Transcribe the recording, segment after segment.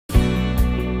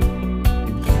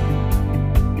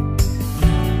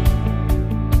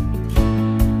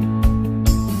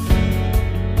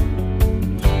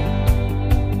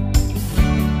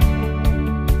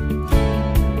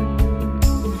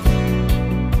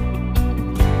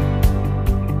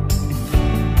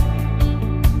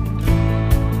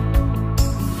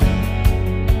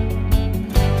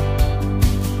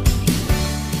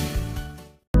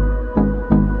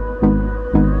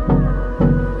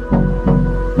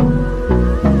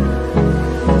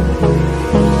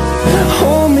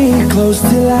close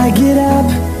till I get up.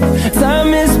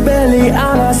 Time is barely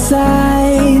on our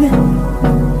side.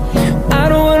 I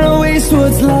don't wanna waste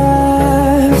what's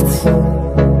left.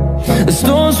 The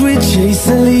storms we chase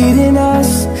are leading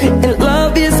us, and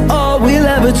love is all we'll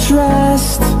ever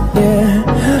trust. Yeah,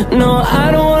 no, I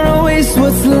don't wanna waste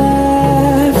what's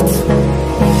left.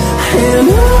 And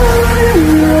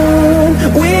on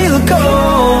we'll go,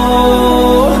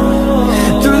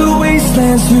 through the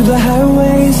wastelands, through the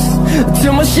highways,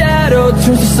 till my shadow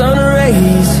turns to sun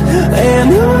rays. And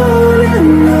on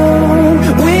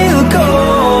we'll go,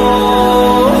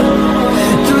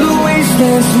 through the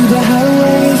wastelands, through the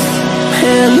highways,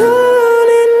 and on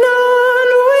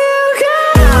we'll go.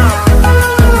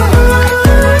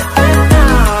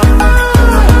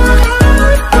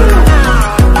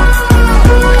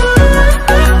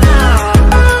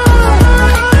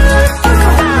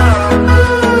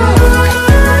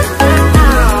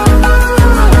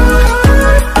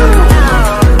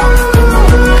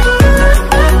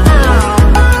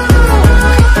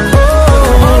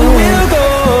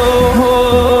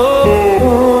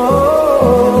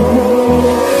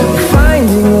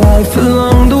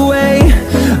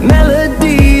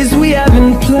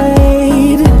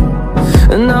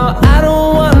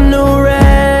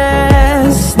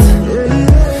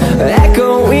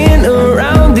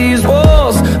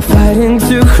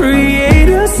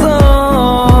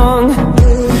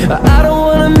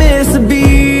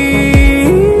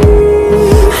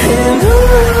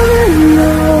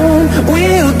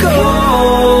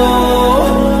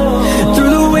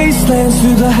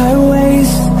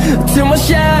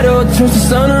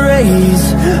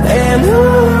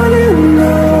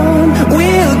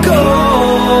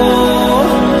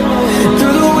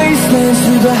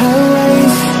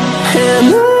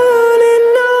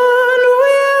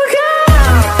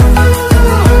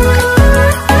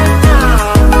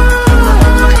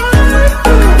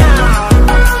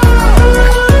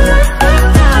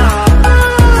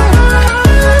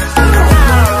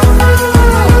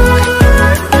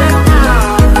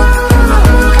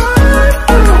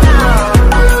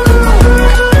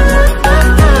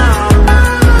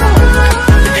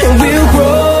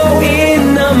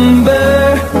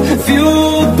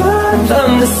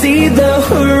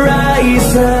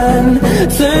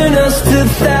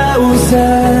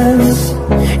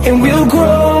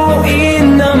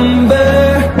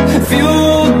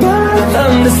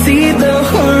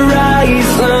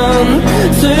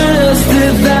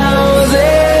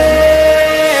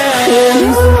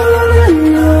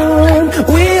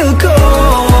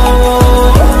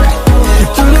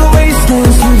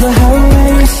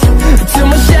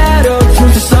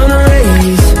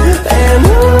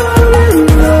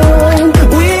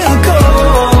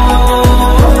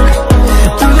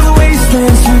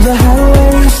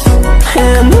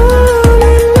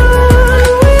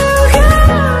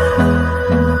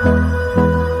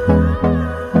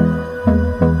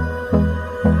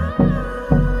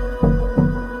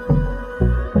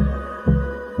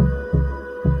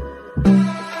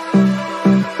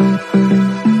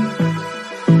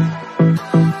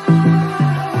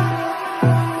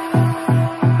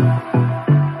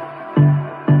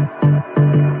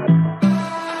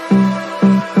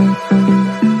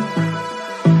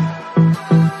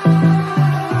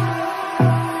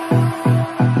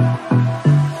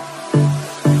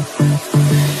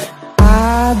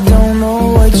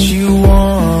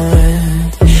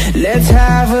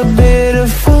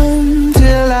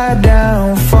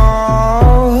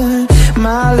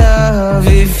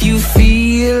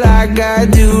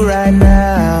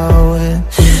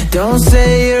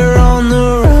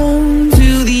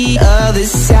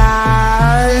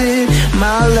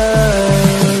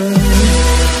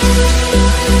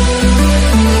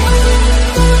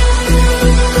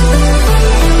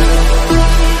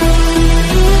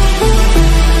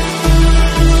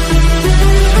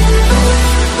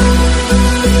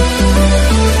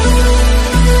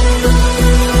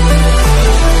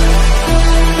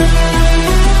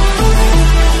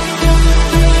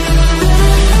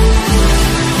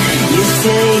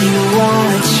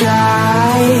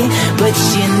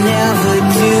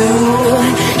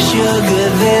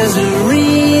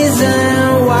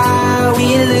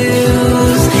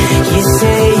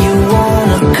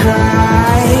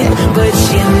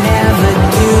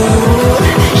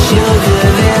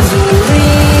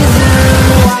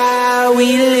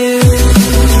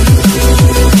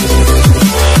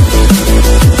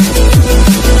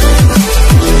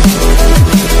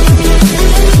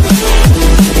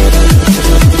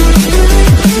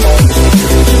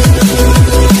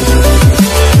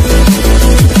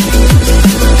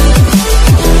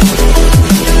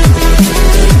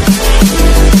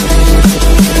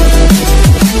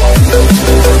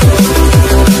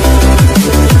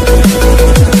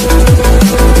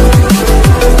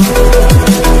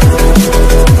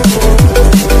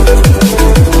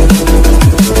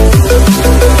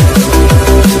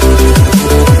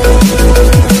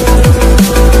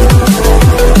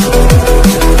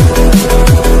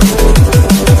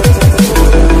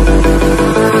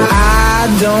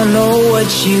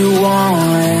 you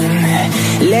want.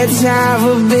 Let's have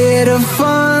a bit of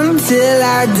fun till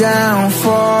our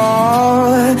downfall.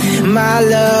 My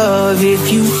love, if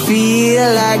you feel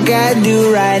like I do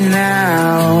right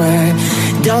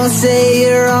now, don't say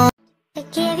you're on. I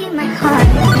give you my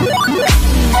heart.